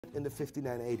in the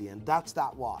 5980, and that's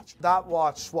that watch. That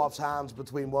watch swaps hands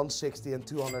between $160,000 and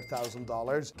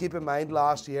 $200,000. Keep in mind,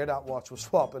 last year that watch was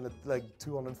swapping at like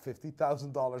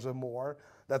 $250,000 or more.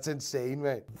 That's insane,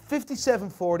 mate.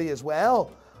 5740 as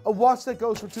well. A watch that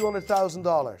goes for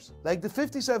 $200,000. Like the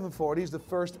 5740 is the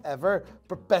first ever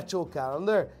perpetual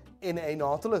calendar in a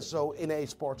Nautilus, so in a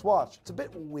sports watch. It's a bit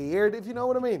weird, if you know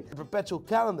what I mean. The perpetual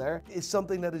calendar is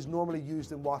something that is normally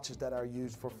used in watches that are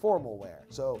used for formal wear.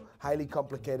 So highly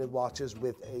complicated watches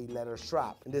with a leather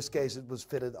strap. In this case, it was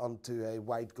fitted onto a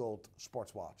white gold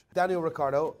sports watch. Daniel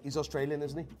Ricciardo, he's Australian,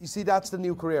 isn't he? You see, that's the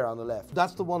new Carrera on the left.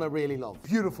 That's the one I really love.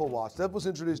 Beautiful watch. That was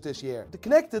introduced this year. The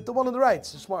Connected, the one on the right,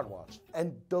 is a smartwatch.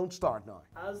 And don't start now.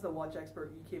 As the watch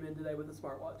expert, you came in today with a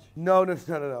smartwatch. No.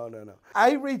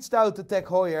 I reached out to Tech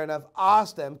Heuer and I've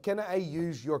asked them, can I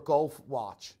use your golf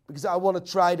watch? Because I want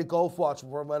to try the golf watch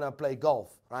for when I play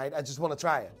golf, right? I just want to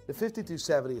try it. The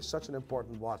 5270 is such an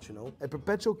important watch, you know? A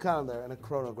perpetual calendar and a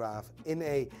chronograph in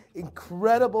a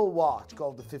incredible watch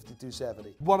called the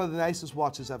 5270. One of the nicest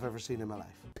watches I've ever seen in my life,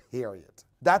 period.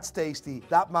 That's tasty.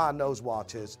 That man knows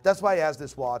watches. That's why he has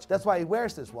this watch. That's why he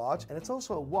wears this watch. And it's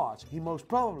also a watch he most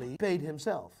probably paid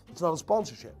himself. It's not a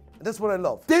sponsorship. And that's what I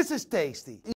love. This is tasty.